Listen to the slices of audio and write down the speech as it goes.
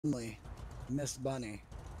Only Miss Bunny.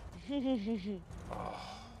 Oh,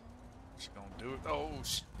 she's gonna do it. Oh,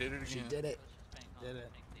 she did it She again. did it. Let's just Did bang on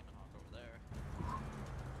it. Pink Demon Hawk over there.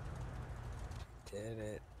 Did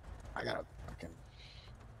it. I gotta fucking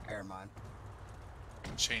air mine.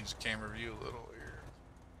 Can change the camera view a little here.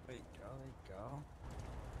 There you go. There you go.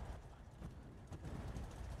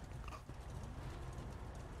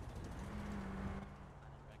 I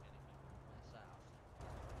didn't wreck anything myself.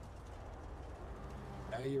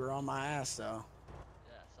 Oh, you were on my ass though.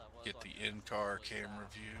 Yes, I was Get on the your in-car holy camera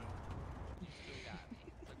ass. view. You still got me.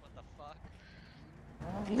 It's like, what the fuck?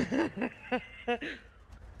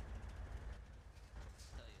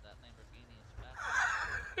 Tell you, that Lamborghini is faster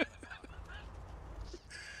than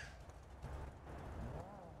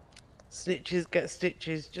Snitches get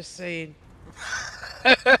stitches, just saying.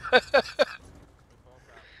 we're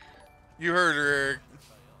both out You heard her, Eric.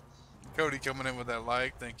 everybody else. Cody coming in with that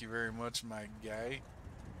like. Thank you very much, my guy.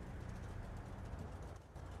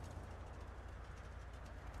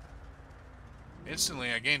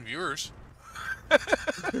 Instantly, I gained viewers.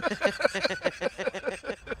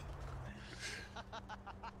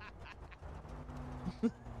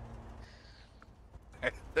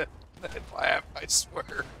 that laugh, I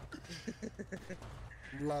swear.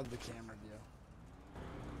 Love the camera view.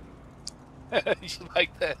 You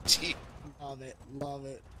like that, G? Love it. Love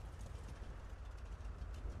it.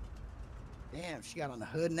 Damn, she got on the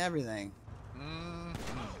hood and everything. Mm.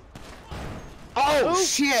 Oh,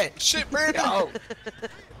 shit! Shit, Brandon! Yo.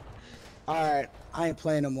 Alright, I ain't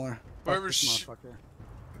playing no more. Fuck Whoever this sh- motherfucker.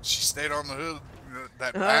 She stayed on the hood.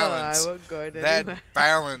 That Oh, balance. I won't go in That anywhere.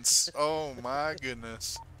 balance. Oh my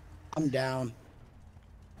goodness. I'm down.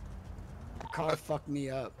 The car fucked me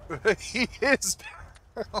up. He is down.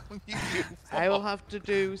 You I will have to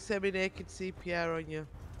do semi-naked CPR on you.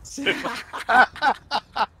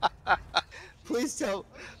 Please tell.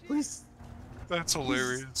 Please. That's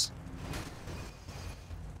hilarious.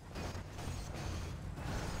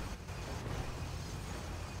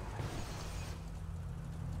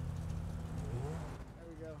 There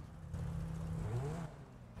we go.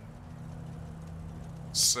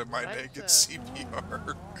 Semi-naked Right,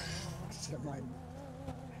 CPR. That might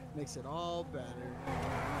makes it all better.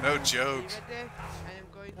 No Are you jokes. ready? I am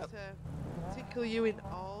going to tickle you in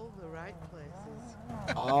all the right places.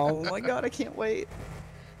 Oh my god, I can't wait.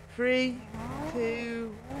 3,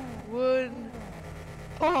 2, 1.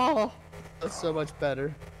 Oh, that's so much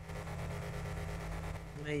better.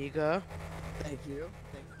 There you go. Thank you.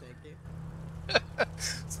 Thank you. Thank you.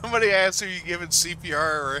 Somebody asked, are you giving CPR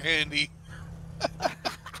or a handy?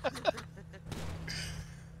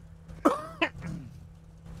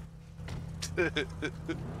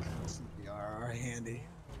 CPR handy.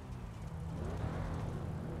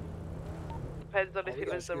 Depends on Oh, if we it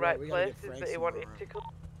gotta was the scoot out. right We gotta get places Frank that he some more wanted room. tickled.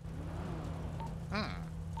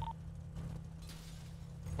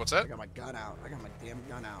 What's I that? got my gun out. I got my damn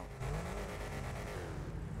gun out.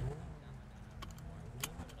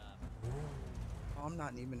 Oh, I'm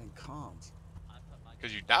not even in comms. I put my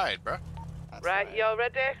Because you died, bro. That's Right, y'all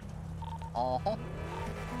ready? Uh-huh.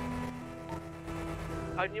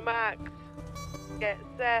 On your marks. Get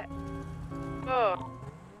set. Go.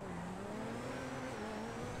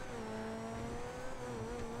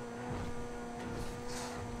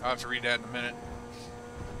 I'll have to read that in a minute.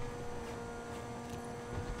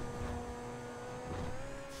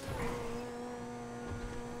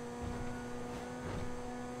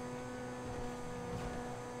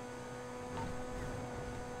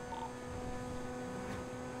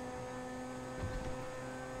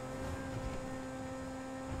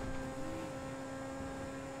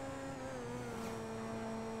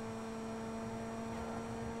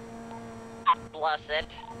 Bless it.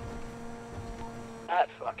 That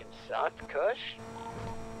fucking sucked, Kush.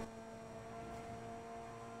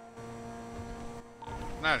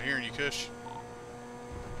 Not hearing you, Kush.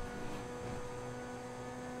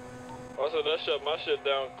 Also, that shut my shit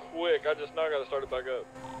down quick. I just now gotta start it back up.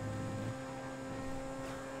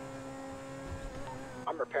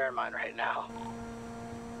 I'm repairing mine right now.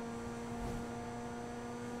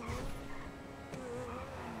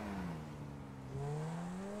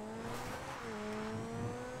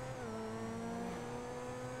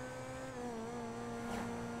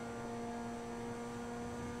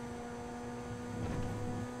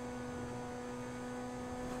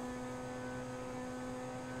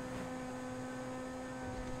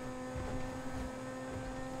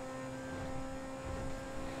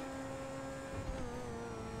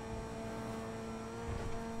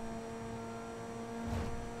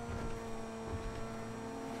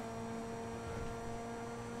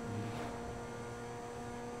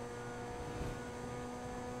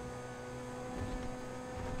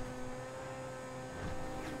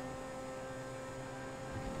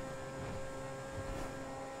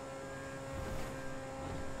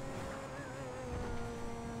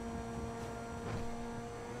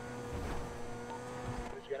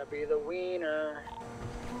 gonna be the wiener.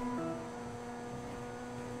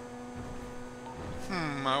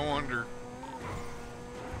 I wonder.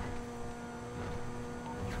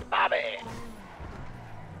 Bobby!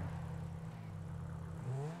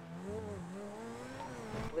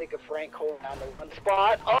 League of Frank holding down the one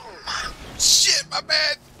spot. Oh! Shit, my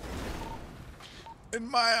bad! In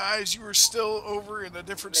my eyes, you were still over in a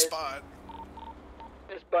different spot.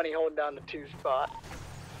 Miss Bunny holding down the 2 spot.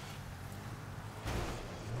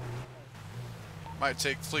 Might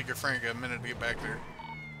take Fleeker Frank a minute to get back there.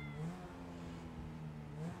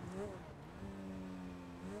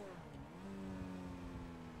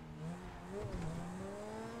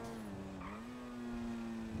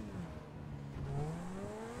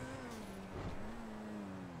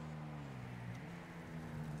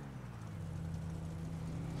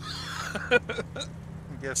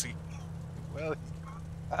 I'm guessing. Well,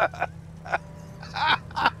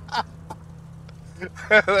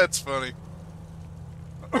 that's funny.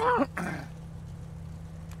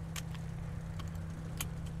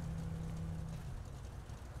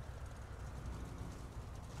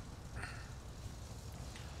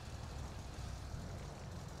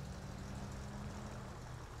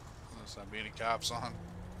 There's not be any cops on.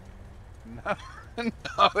 No,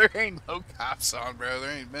 no, there ain't no cops on, bro.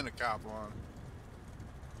 There ain't been a cop on.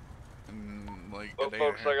 And, like, Well,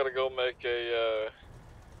 folks, I gotta go make a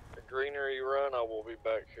greenery run. I will be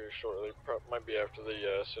back here shortly. Might be after the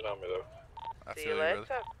tsunami, though. I See feel you you, later.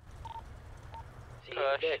 brother. See you in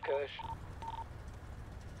a bit, Kush.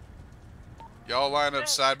 Y'all line up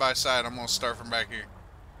side by side. I'm gonna start from back here.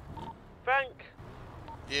 Frank,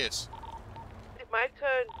 Yes. it's my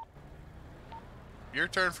turn. Your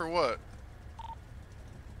turn for what?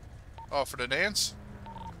 Oh, for the dance?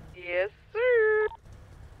 Yes, sir.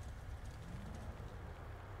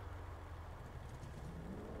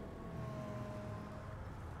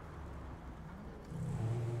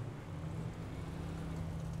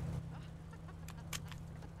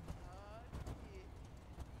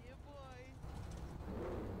 Yeah, boy.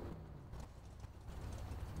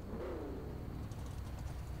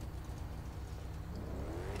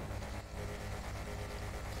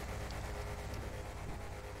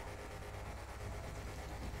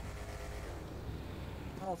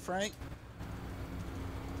 Oh, Frank.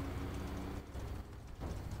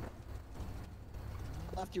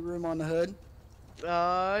 Left your room on the hood.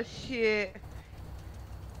 Oh, shit.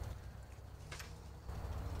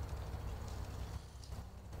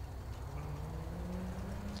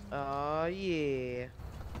 Oh, yeah.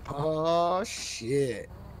 Oh, shit.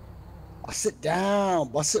 Bust it down.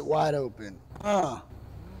 Bust it wide open.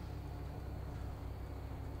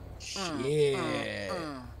 Shit.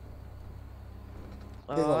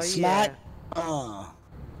 Get a little Oh, smack. yeah.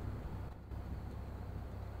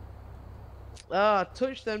 Ah,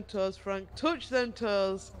 touch them toes, Frank. Touch them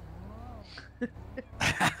toes.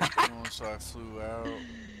 So I flew out.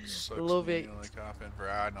 Sucks Love me it. like coughing for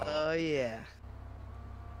I know. Oh, yeah.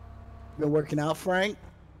 Been working out, Frank?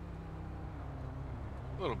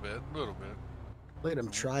 A little bit, a little bit. Look at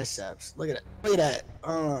them triceps. Look at it. Look at that.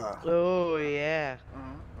 Oh, yeah.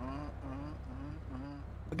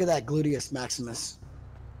 Look at that gluteus maximus.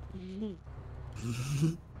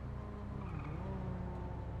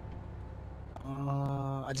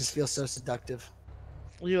 I just feel so seductive.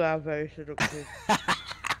 You are very seductive.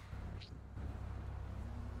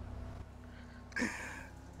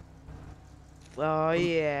 Oh,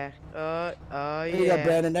 yeah. Oh, There you go, yeah.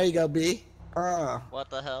 Brandon. There you go, B. What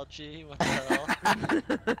the hell, G? What the hell?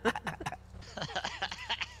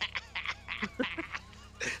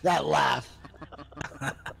 That laugh.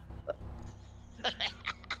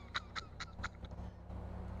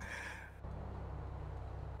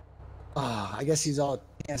 I guess he's all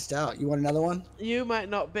danced out. You want another one? You might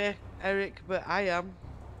not be, Eric, but I am.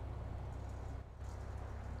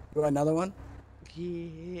 You want another one?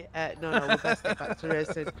 Yeah. No, we'll best get back to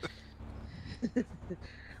racing. Alright,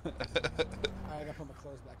 I gotta put my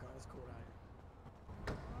clothes back on. It's cool out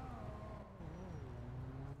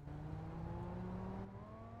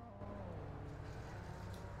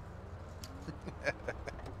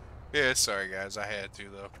here. Yeah, sorry guys, I had to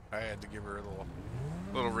though. I had to give her a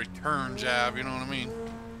little return jab, you know what I mean?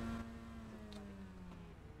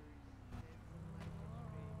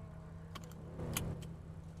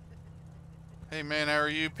 Hey man, how are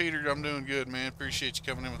you? Peter, I'm doing good, man. Appreciate you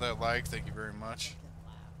coming in with that like. Thank you very much.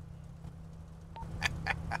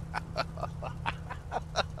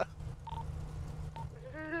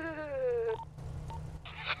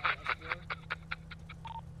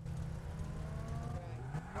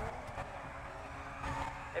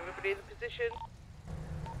 Everybody in position?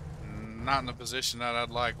 not in the position that I'd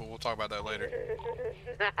like, but we'll talk about that later.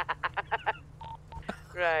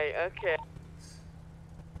 Right, okay.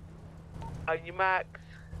 On your marks,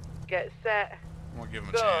 get set. I'm gonna give him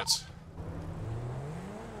a Go. chance.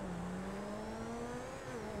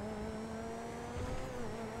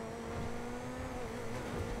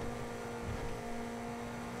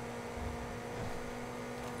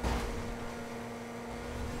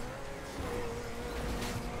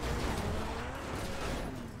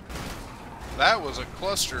 That was a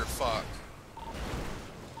clusterfuck.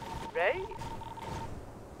 Right?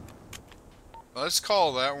 Let's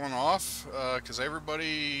call that one off, because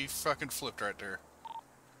everybody fucking flipped right there.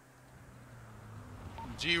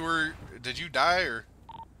 G, did you die, or?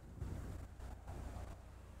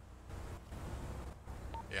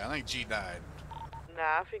 Yeah, I think G died.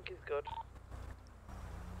 Nah, I think he's good.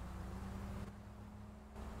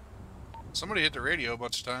 Somebody hit the radio a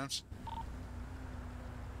bunch of times.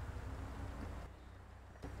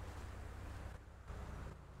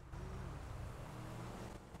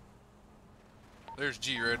 There's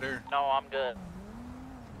G right there. No, I'm good.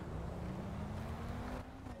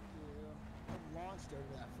 I'm launched over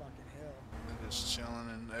that fucking hill. And just chilling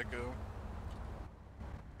in Echo.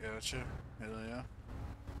 Gotcha. Hell yeah.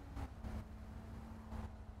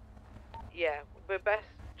 Yeah, we're best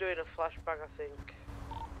doing a flashbang, I think.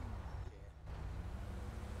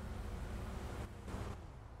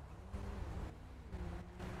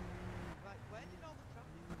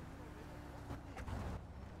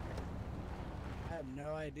 I have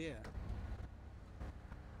no idea.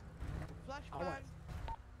 Flashbang.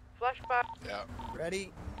 Flashbang. Yeah.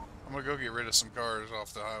 Ready? I'm gonna go get rid of some cars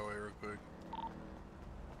off the highway real quick.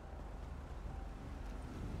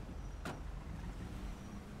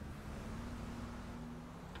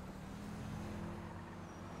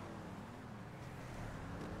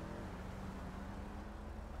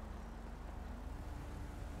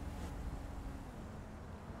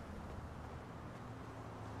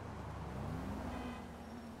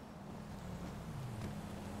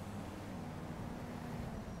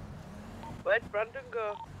 Where'd Brandon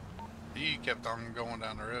go? He kept on going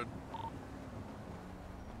down the road.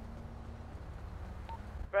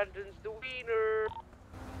 Brandon's the wiener.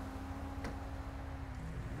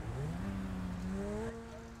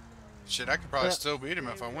 Shit, I could probably still beat him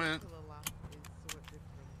if I went.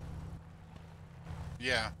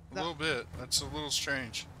 Yeah, a little bit. That's a little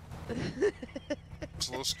strange. It's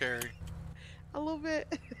a little scary. I love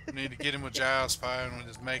it. Need to get him with Giles Pie and with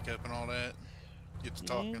his makeup and all that. Get to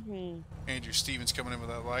talking. Andrew Stevens coming in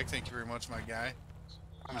with that like. Thank you very much, my guy.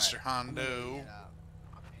 Mr. Hondo.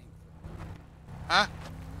 Huh?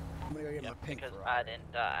 I'm gonna go get my pink Because Ferrari. I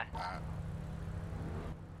didn't die.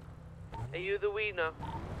 Are you the wiener?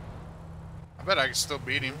 I bet I can still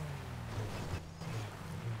beat him.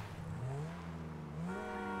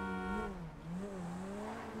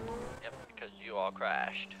 Yep, because you all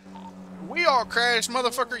crashed. We all crashed,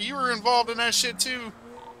 motherfucker. You were involved in that shit too.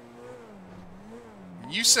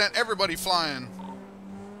 You sent everybody flying.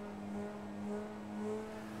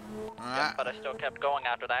 Yep, but I still kept going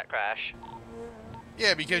after that crash.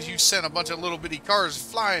 Yeah, because you sent a bunch of little bitty cars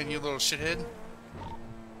flying, you little shithead.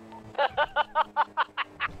 I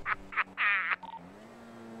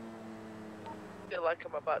feel like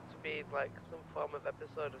I'm about to be in like some form of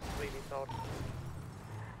episode of Sweeney Todd.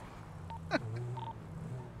 It's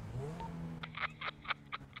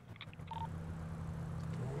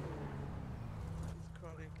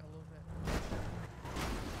chronic, I love it.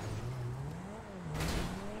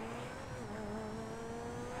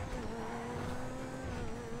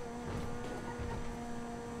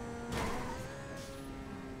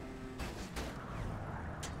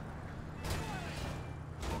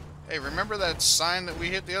 Hey, remember that sign that we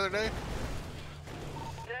hit the other day?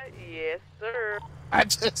 Yes, sir. I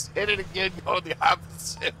just hit it again going the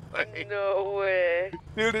opposite way. No way.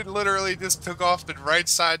 Dude, it literally just took off the right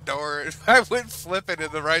side door. I went flipping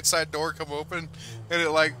and the right side door come open and it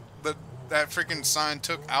like, that freaking sign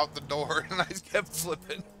took out the door and I kept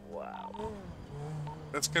flipping. Wow.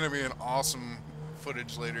 That's gonna be an awesome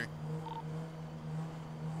footage later.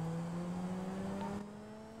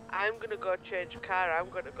 I'm gonna go change car. I'm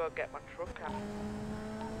gonna go get my truck out.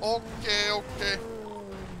 Okay.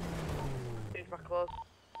 Change my clothes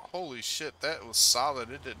Holy shit, that was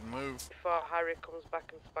solid. It didn't move. before Harry comes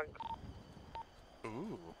back and spanks.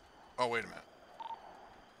 Ooh. Oh, wait a minute.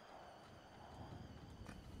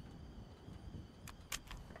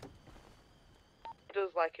 He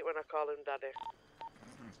does like it when I call him daddy.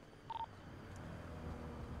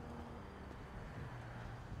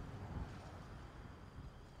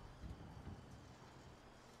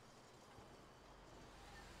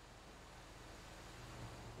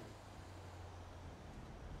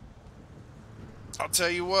 I'll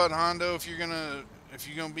tell you what, Hondo, if you're gonna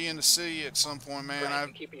be in the city at some point, man, Frank,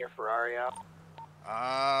 you keeping your Ferrari out?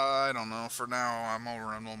 I don't know. For now, I'm gonna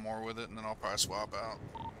run one more with it, and then I'll probably swap out.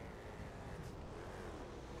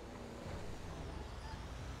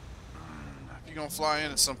 If you're gonna fly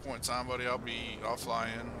in at some point in time, buddy, I'll fly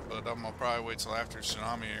in, but I'm gonna probably wait till after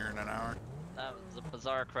tsunami here in an hour. That was a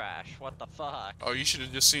bizarre crash. What the fuck? Oh, you should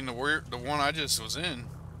have just seen the one I just was in.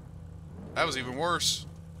 That was even worse.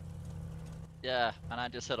 Yeah, and I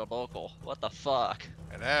just hit a local. What the fuck?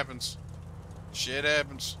 It happens. Shit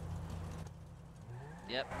happens.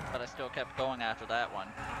 Yep, but I still kept going after that one.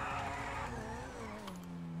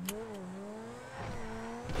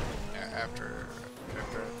 Yeah, after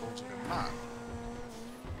I told you to not.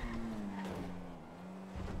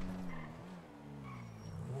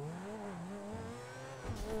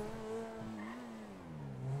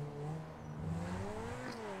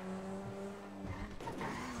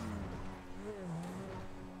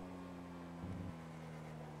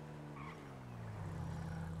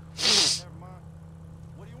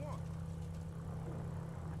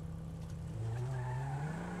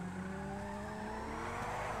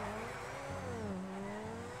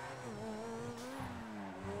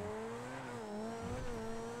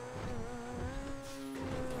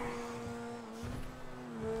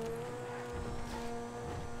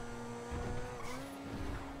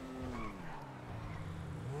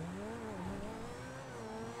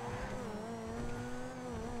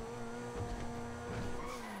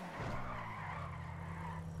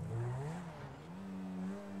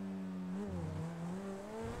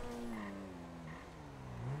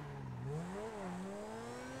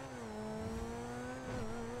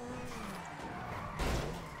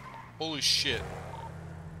 Holy shit.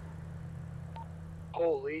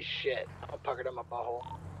 Holy shit. I'm puckered on my butthole.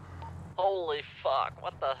 Holy fuck,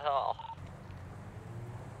 what the hell?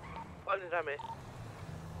 What did I miss?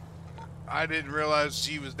 I didn't realize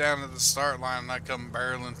she was down at the start line and I come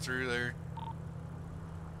barreling through there. I'm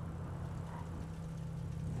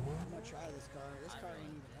gonna try this car. This car ain't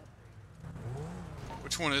even upgraded.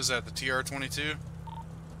 Which one is that? The TR22?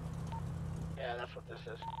 Yeah, that's what this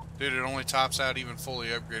is. Dude, it only tops out even fully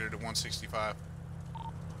upgraded at 165.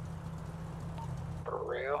 For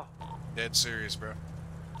real? Dead serious, bro.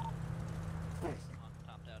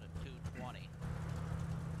 Topped out at 220.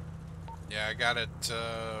 Yeah, I got it,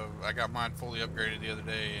 I got mine fully upgraded the other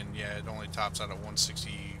day, and yeah, it only tops out at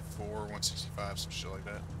 164, 165, some shit like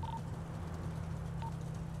that.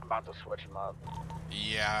 I'm about to switch them up.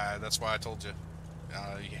 Yeah, that's why I told you.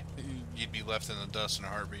 You'd be left in the dust in a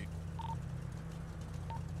heartbeat.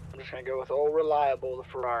 I'm just gonna go with old reliable, the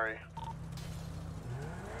Ferrari.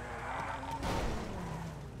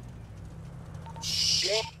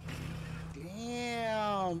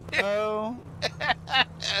 Damn, bro.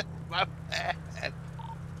 My bad.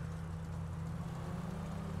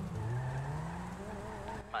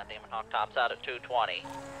 My Demon Hawk tops out at 220.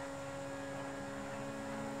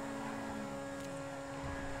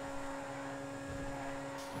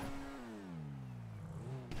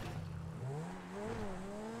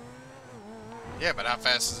 Yeah, but how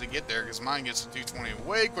fast does it get there? Because mine gets to 220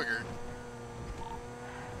 way quicker.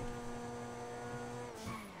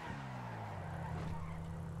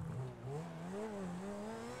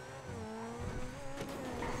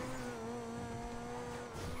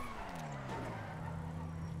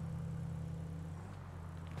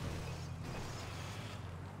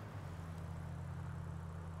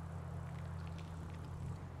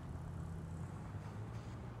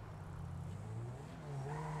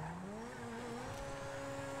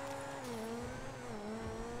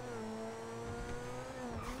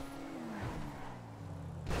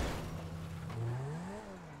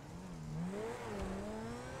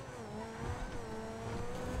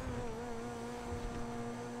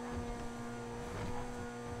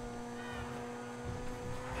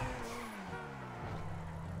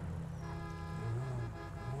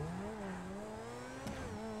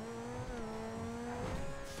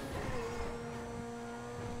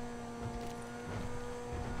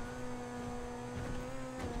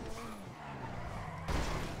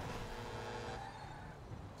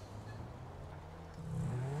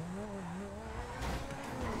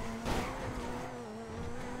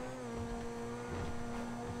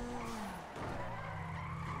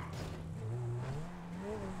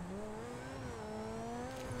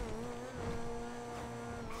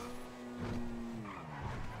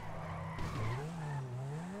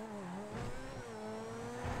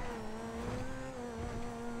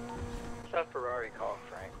 What's that Ferrari called,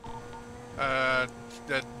 Frank?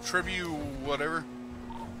 That Tribute whatever.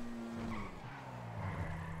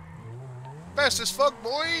 Fast as fuck,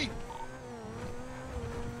 boy!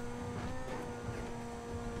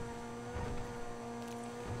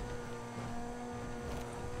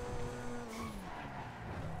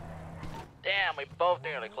 both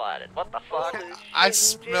nearly collided. What the fuck? I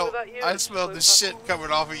Shit, Jay, smelled was that you? I smelled the shit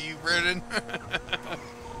coming off of you, Brennan. I've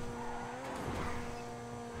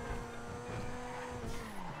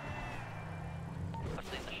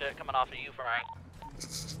seen the shit coming off of you, Frank.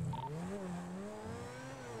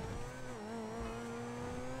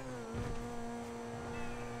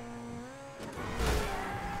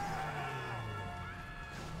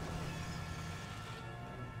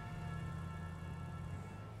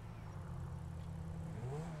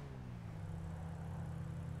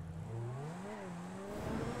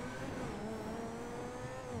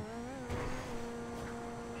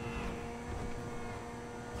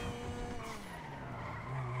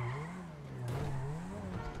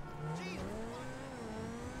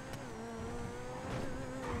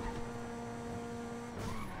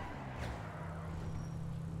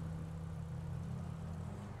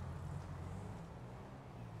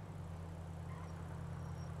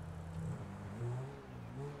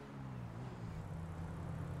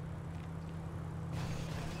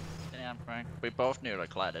 Damn, Frank. We both nearly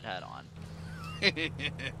collided head on. I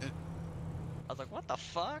was like, what the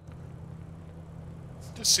fuck?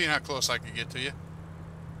 Just seeing how close I could get to you.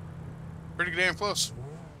 Pretty damn close.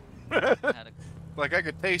 I had to, Like I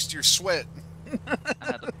could taste your sweat.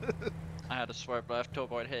 I had to swerve left to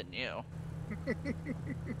avoid hitting you.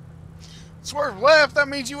 Swerve left? That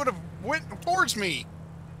means you would have went towards me.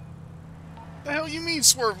 The hell you mean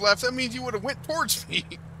swerve left? That means you would have went towards me.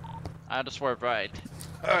 I had to swerve right.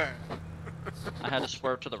 Alright. I had to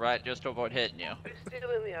swerve to the right just to avoid hitting you. Who's still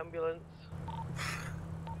in the ambulance?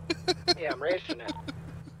 Yeah, I'm racing it.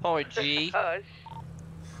 Holy G. Hush.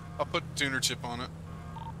 I'll put the tuner chip on it.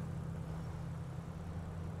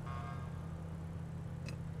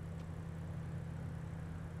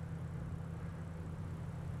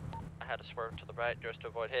 I had to swerve to the right just to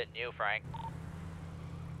avoid hitting you, Frank.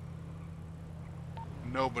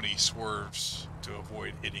 Nobody swerves to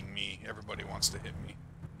avoid hitting me. Everybody wants to hit me.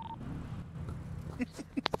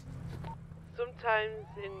 Sometimes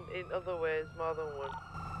in other ways, more than one.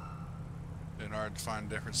 Been hard to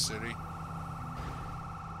find a different city.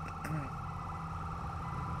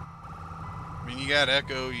 I mean, you got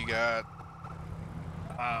Echo, you got...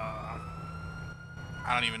 I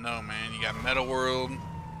don't even know, man. You got Meta World.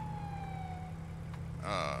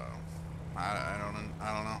 I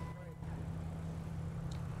don't know.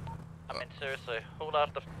 I mean, seriously, who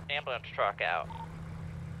left the ambulance truck out?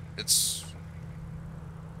 It's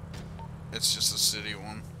just a city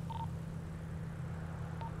one.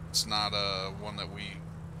 It's not one that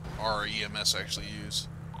our EMS actually use.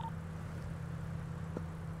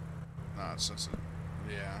 No, it's just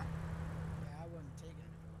yeah. Yeah, I wasn't taking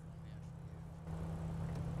it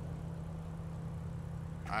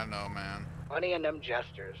if it was I know, man. Money and them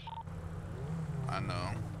jesters. I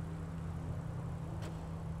know.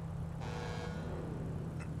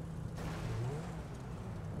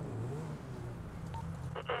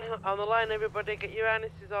 On the line, everybody, get your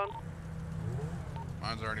harnesses on.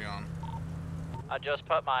 Mine's already on. I just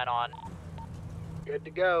put mine on. Good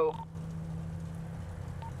to go.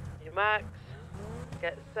 Your marks.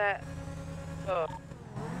 Get set. Go.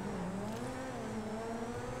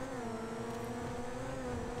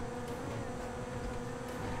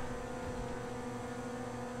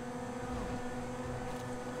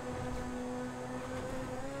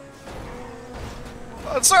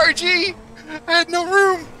 Oh, sorry, G. I had no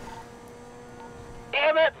room.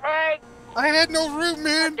 Damn it, Frank! I had no room,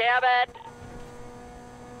 man. Damn it!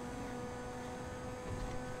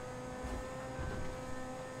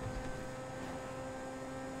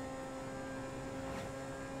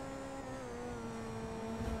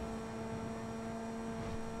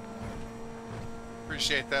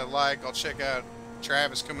 Appreciate that like. I'll check out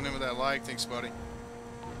Travis coming in with that like. Thanks, buddy.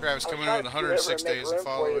 Travis coming in with 106 days of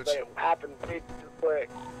followers. It happened way too quick.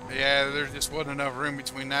 Yeah, there just wasn't enough room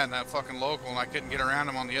between that and that fucking local, and I couldn't get around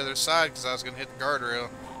him on the other side because I was going to hit the guardrail.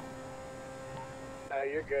 No,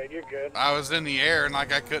 you're good, you're good. I was in the air and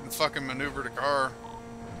like I couldn't fucking maneuver the car.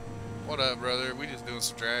 What up, brother? We just doing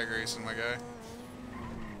some drag racing, my guy.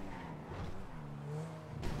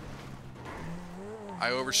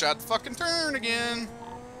 I overshot the fucking turn again.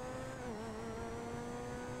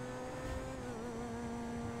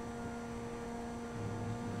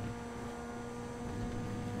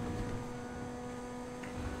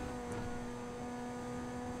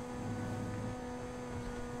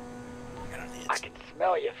 I can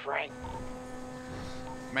smell you, Frank.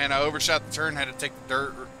 Man, I overshot the turn, had to take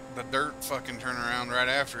the dirt fucking turnaround right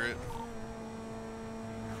after it.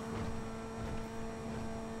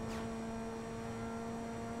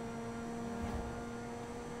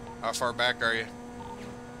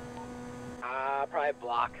 probably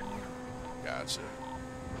block. Gotcha.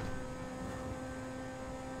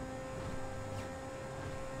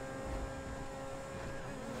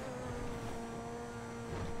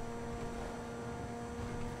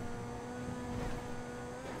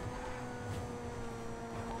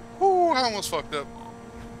 Ooh, I almost fucked up.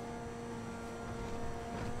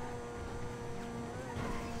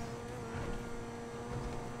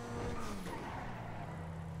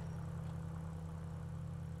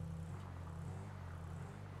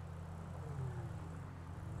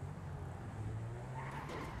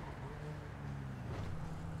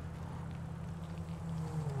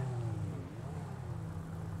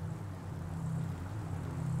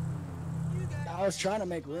 I was trying to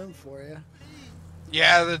make room for you.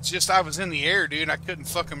 Yeah, that's just I was in the air, dude. I couldn't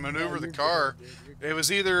fucking maneuver the you're car. good, dude. You're good. It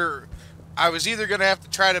was either I was either gonna have to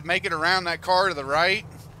try to make it around that car to the right,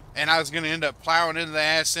 and I was gonna end up plowing into the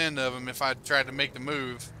ass end of him if I tried to make the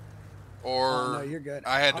move, or Oh, no, you're good.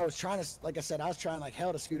 I had to, was trying to, like I said, I was trying like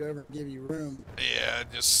hell to scoot over and give you room. yeah,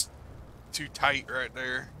 just too tight right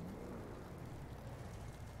there.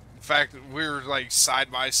 In fact, we were like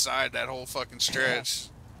side by side that whole fucking stretch.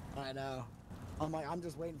 I know. I'm like, I'm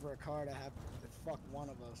just waiting for a car to have to fuck one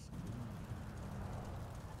of us.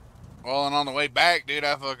 Well, and on the way back, dude,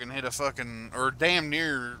 I fucking hit a fucking, or damn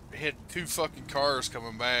near hit 2 fucking cars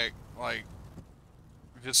coming back, like,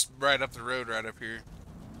 just right up the road right up here.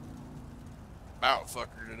 About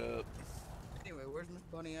fuckered it up. Anyway, where's Miss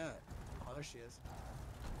Bunny at? Oh, there she is.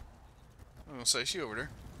 I'm gonna say she over there.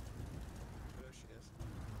 There she is.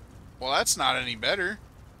 Well, that's not any better.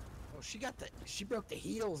 Oh, she broke the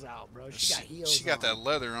heels out, bro. She got heels She got on. that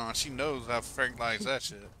leather on. She knows how Frank likes that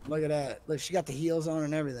shit. Look at that. Look, she got the heels on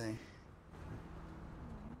and everything.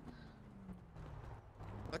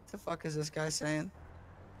 What the fuck is this guy saying?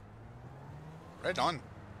 Right on.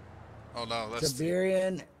 Oh no, that's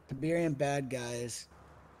Tiberian bad guys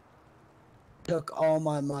took all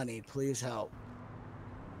my money. Please help.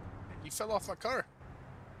 you fell off my car.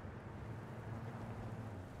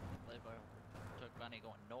 Playboy took money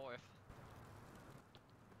going north.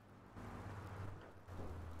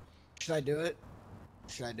 Should I do it?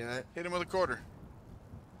 Should I do it? Hit him with a quarter.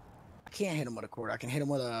 I can't hit him with a quarter. I can hit him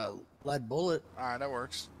with a lead bullet. All right, that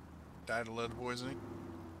works. Died of lead poisoning.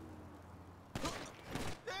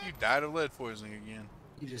 You died of lead poisoning again.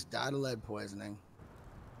 You just died of lead poisoning.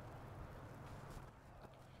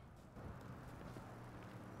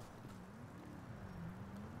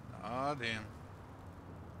 Aw, damn.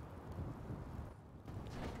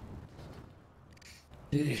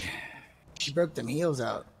 Dude, she broke them heels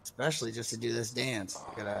out, especially just to do this dance.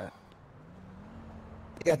 Look at that.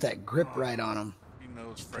 He got that grip right on him. He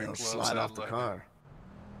knows He'll Frank loves slide that off the leather. car.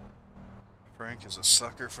 Frank is a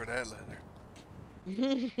sucker for that leather.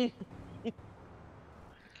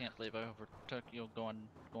 Can't believe I overtook you going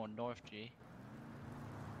north, G.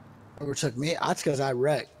 Overtook me? That's because I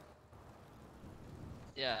wrecked.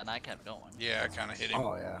 Yeah, and I kept going. Yeah, I kind of hit him.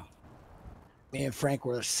 Oh, yeah. Me and Frank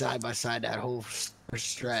were side by side that whole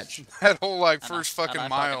stretch. That whole like And first I, fucking and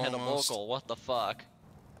mile I fucking hit almost. a local. What the fuck?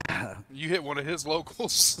 You hit one of his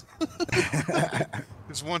locals.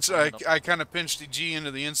 Because once I kind of pinched the G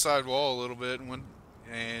into the inside wall a little bit and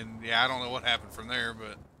yeah, I don't know what happened from there,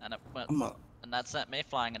 but And it went, I'm gonna and that sent me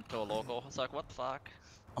flying into a local. It's like, what the fuck?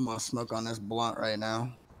 smoke on this blunt right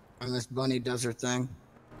now. And this bunny does her thing.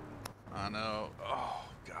 I know. Oh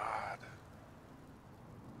God.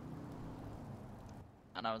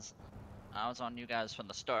 And I was on you guys from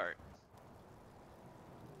the start.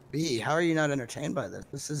 B, how are you not entertained by this?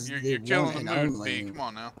 This is You're the killing one the and mood, B. only Come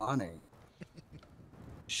on now. Bonnie.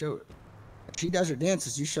 Show it. If she does her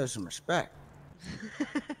dances, you show some respect.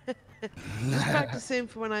 Practicing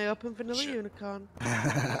for when I open Vanilla Shit. Unicorn.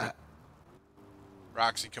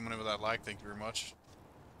 Roxy coming in with that like, thank you very much.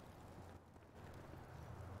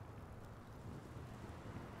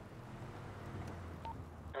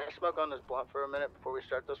 Can I smoke on this blunt for a minute before we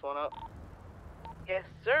start this one up? Yes,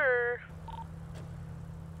 sir.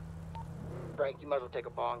 Frank, you might as well take a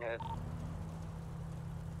bong hit.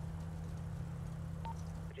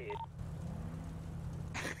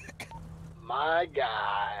 My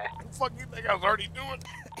guy. What the fuck you think I was already doing?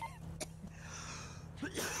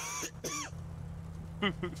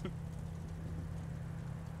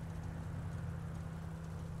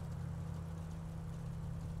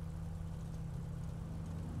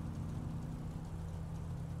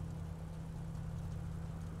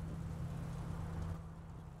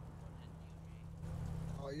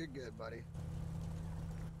 Oh, you're good, buddy.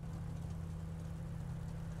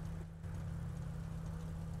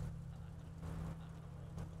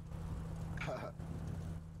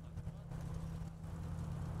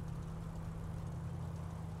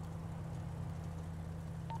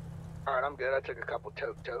 Alright, I'm good. I took a couple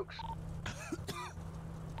tokes.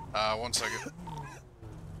 1 second.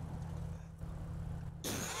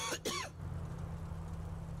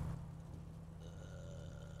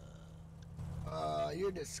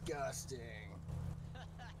 You're disgusting.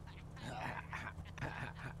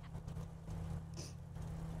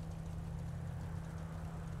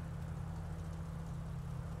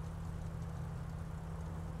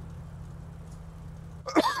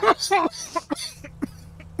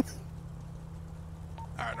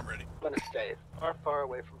 Alright, I'm ready. I'm gonna stay far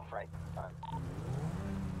away from Frank.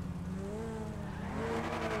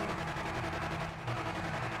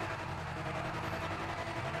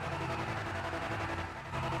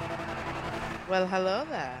 Well, hello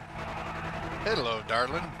there. Hello,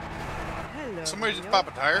 darling. Hello. Somebody just Daniel.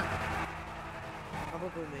 pop a tire.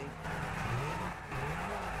 Probably me.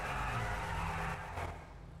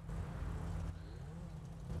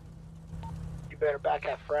 You better back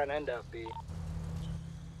that front end up, B.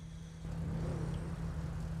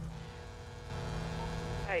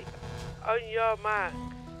 Hey, on your mark.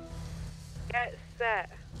 Get set.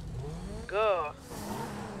 Go.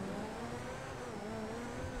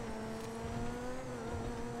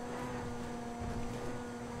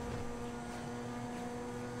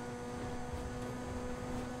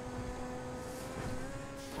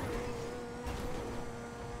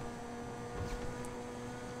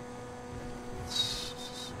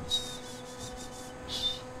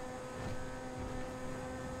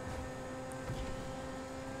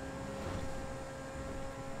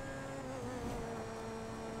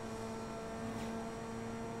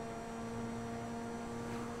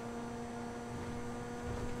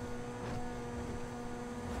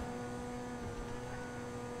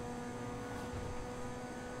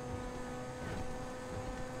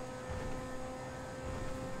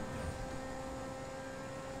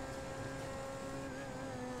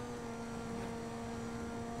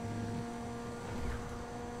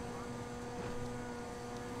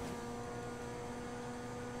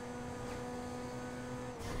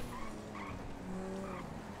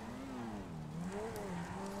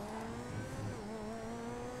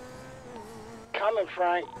 Coming,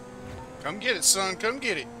 Frank. Come get it, son. Come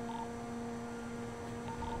get it.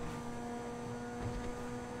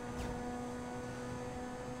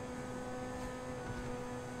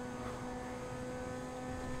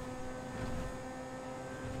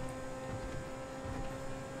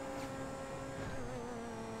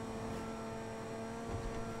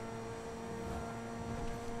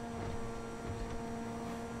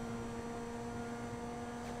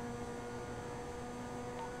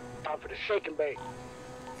 Time for the shake and bake.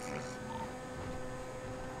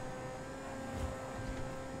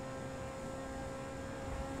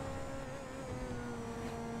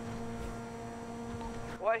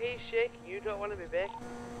 What he's shaking, you don't want to be big.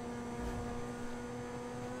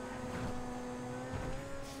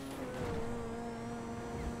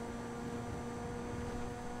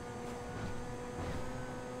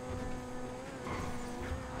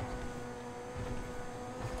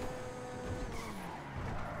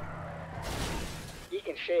 He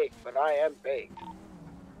can shake, but I am baked.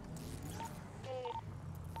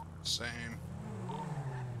 Same.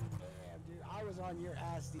 Damn, dude, I was on your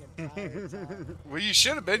ass the entire time. Well, you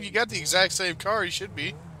should have been. You got the exact same car. You should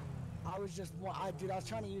be. I was just, dude, I was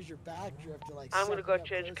trying to use your backdrift to like. I'm gonna suck go me up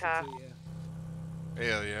change closer car. to you.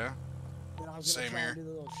 Hell yeah. Then I was gonna Same try here. and do the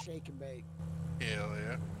little shake and bake. Hell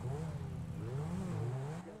yeah.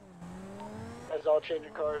 You guys all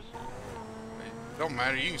changing cars? It don't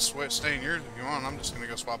matter. You can stay in yours if you want. I'm just gonna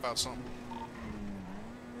go swap out something.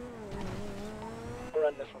 I'll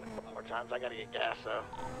run this one a couple more times. I gotta get gas though.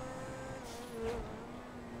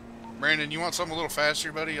 Brandon, you want something a little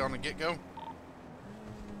faster, buddy, on the get-go?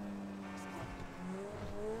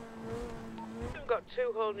 We've got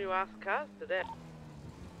 2 whole new ass cars today.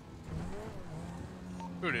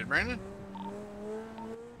 Who did, Brandon?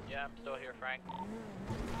 Yeah, I'm still here, Frank.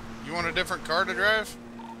 You want a different car to drive?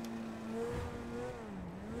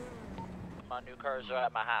 My new cars are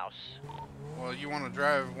at my house. Well, you want to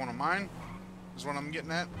drive one of mine? Is what I'm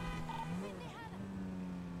getting at.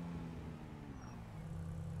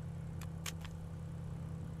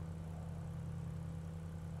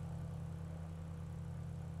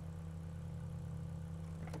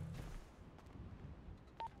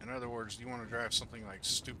 In other words, do you want to drive something like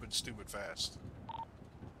stupid fast?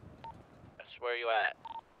 That's where you at.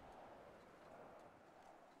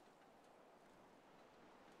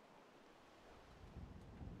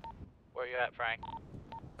 Where you at, Frank?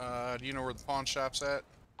 Do you know where the pawn shop's at?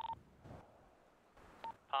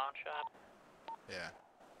 Pawn shop? Yeah.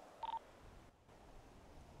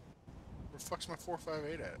 Where the fuck's my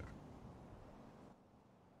 458 at?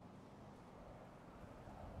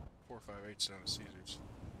 458's down to Caesars.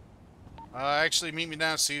 Actually, meet me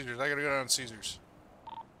down at Caesars. I gotta go down to Caesars.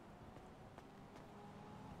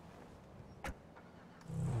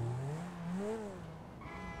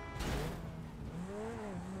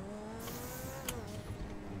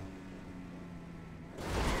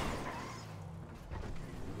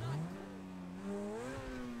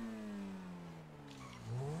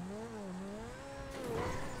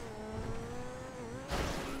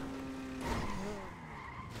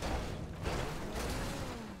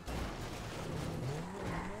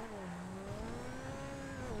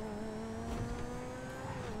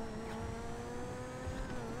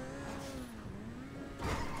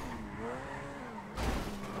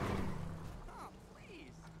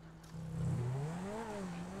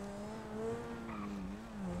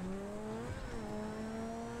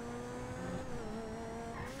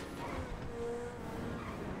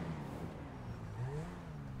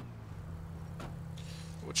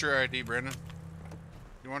 What's your ID, Brandon?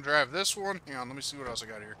 You want to drive this one? Hang on, let me see what else I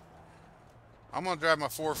got here. I'm going to drive my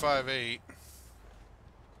 458.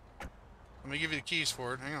 Let me give you the keys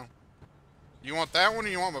for it. Hang on. You want that one or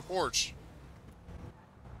you want my Porsche?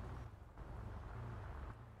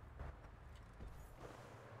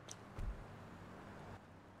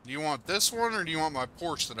 Do you want this one or do you want my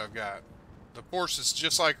Porsche that I've got? The Porsche is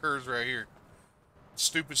just like hers right here.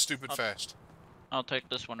 Stupid, stupid fast. I'll take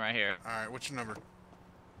this one right here. Alright, what's your number?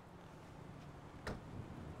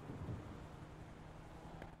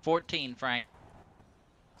 14, Frank.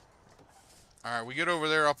 Alright, we get over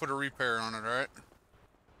there, I'll put a repair on it, alright?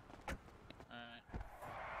 Alright.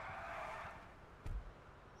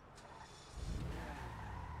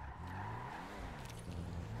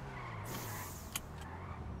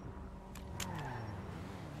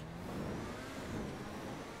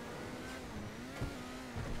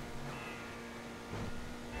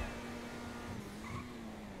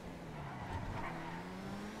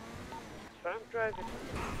 So I'm driving.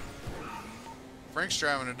 Frank's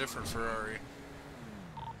driving a different Ferrari.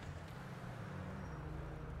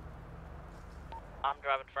 I'm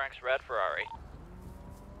driving Frank's red Ferrari.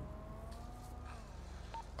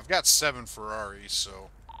 I've got 7 Ferraris, so...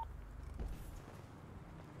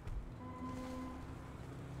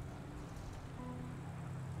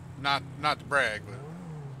 Not to brag, but...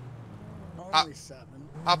 Only 7.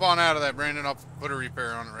 Hop on out of that, Brandon. I'll put a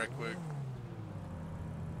repair on it right quick.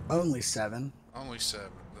 Only 7. Only 7.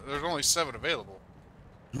 There's only 7 available.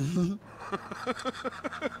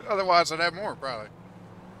 Otherwise, I'd have more, probably.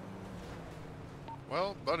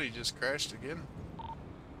 Well, Buddy just crashed again.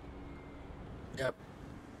 Yep.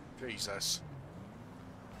 Jesus.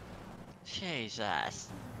 Jesus.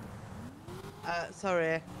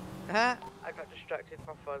 Sorry. I got distracted.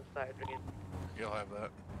 My phone started ringing. You'll have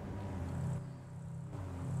that.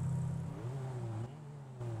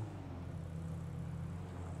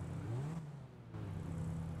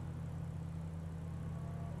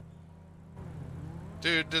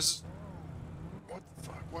 Dude, does... What the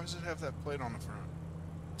fuck? Why does it have that plate on the front?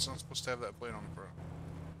 It's not supposed to have that plate on the front.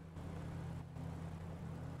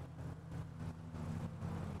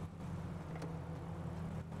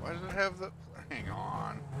 Why does it have the... Hang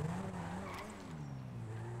on.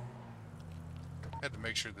 Had to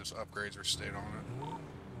make sure those upgrades were stayed on it. Oh,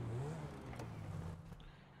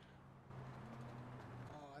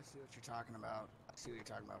 I see what you're talking about. I see what you're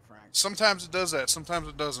talking about, Frank. Sometimes it does that, sometimes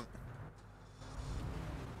it doesn't.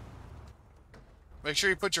 Make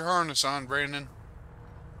sure you put your harness on, Brandon. I'm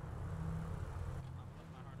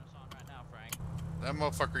putting my harness on right now, Frank. That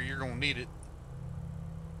motherfucker, you're gonna need it.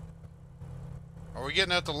 Are we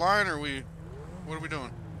getting at the line, or what are we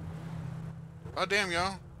doing? Oh, damn,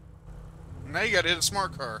 y'all. Now you gotta hit a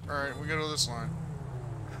smart car. Alright, we go to this line.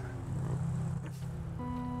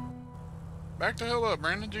 Back the hell up,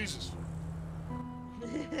 Brandon. Jesus.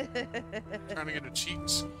 Trying to get the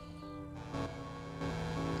cheeks.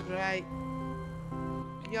 Right.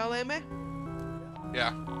 Can y'all hear me? Yeah.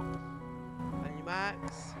 On your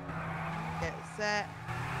marks. Get set.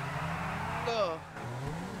 Go.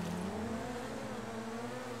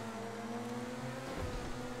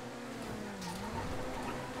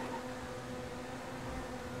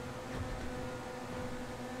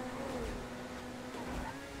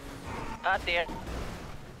 Ah, dear.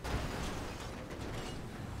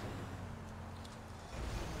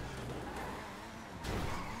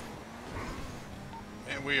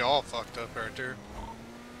 Man, we all fucked up right there.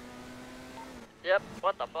 Yep,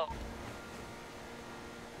 what the fuck?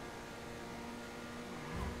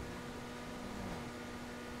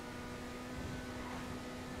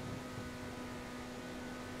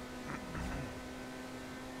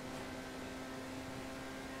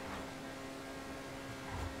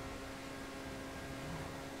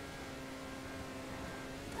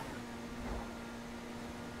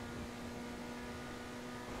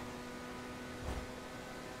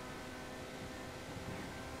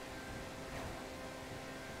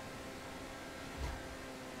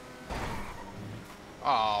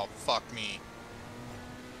 Oh, fuck me.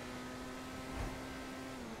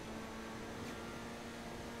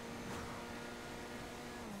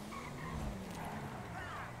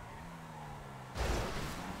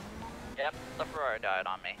 Yep, the Ferrari died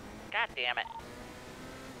on me. God damn it.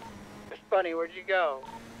 It's funny, where'd you go?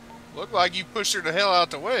 Looked like you pushed her the hell out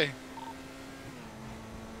the way.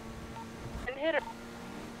 And hit her.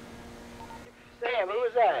 Sam, who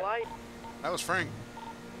was that? Light. That was Frank.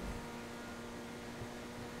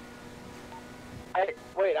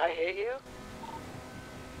 Wait, I hit you?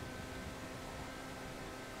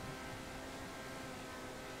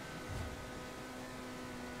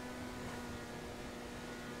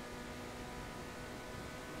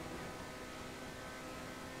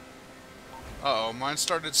 Uh-oh, mine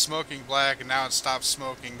started smoking black and now it stopped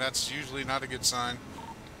smoking. That's usually not a good sign.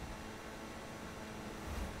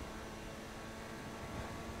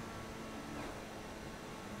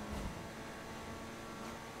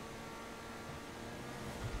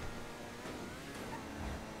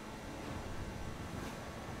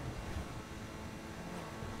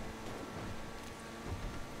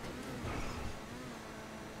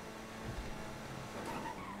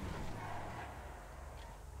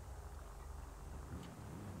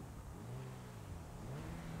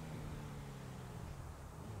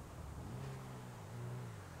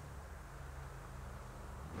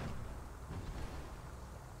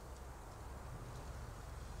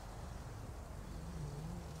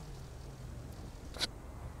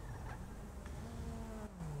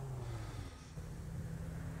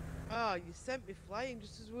 Oh, you sent me flying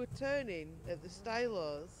just as we were turning at the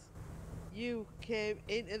stylos. You came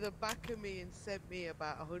into the back of me and sent me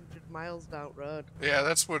about 100 miles down road. Yeah,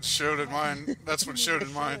 that's what showed in mine. That's what showed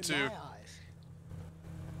in mine too.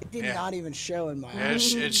 It did Yeah. not even show in my Yeah,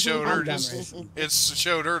 eyes. it showed her I'm done just. racing. It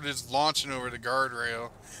showed her just launching over the guardrail.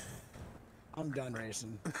 I'm done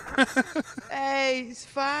racing. Hey, it's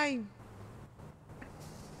fine.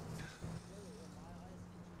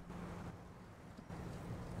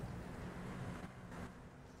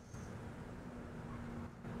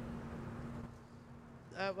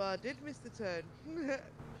 Well, I did miss the turn.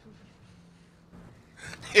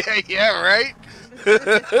 Yeah, yeah, right.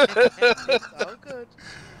 It's all good.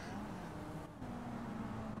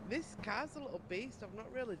 This car's a little beast. I've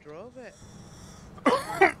not really drove it.